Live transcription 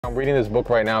I'm reading this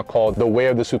book right now called The Way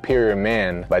of the Superior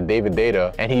Man by David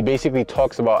Deida, and he basically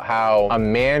talks about how a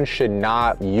man should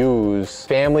not use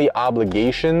family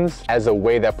obligations as a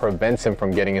way that prevents him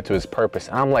from getting into his purpose.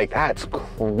 And I'm like, that's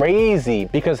crazy,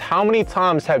 because how many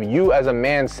times have you as a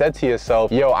man said to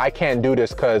yourself, yo, I can't do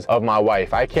this because of my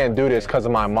wife, I can't do this because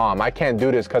of my mom, I can't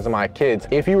do this because of my kids.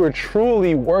 If you were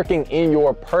truly working in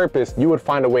your purpose, you would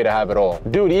find a way to have it all.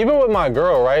 Dude, even with my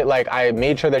girl, right? Like, I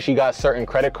made sure that she got certain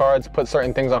credit cards, put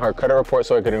certain things on her credit report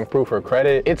so it could improve her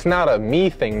credit. It's not a me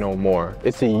thing no more.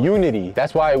 It's a unity.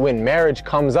 That's why when marriage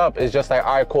comes up, it's just like,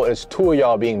 all right, cool, it's two of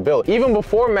y'all being built. Even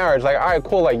before marriage, like, all right,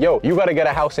 cool, like, yo, you gotta get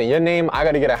a house in your name, I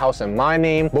gotta get a house in my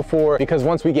name before, because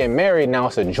once we get married, now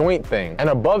it's a joint thing. And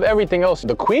above everything else,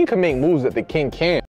 the queen can make moves that the king can't.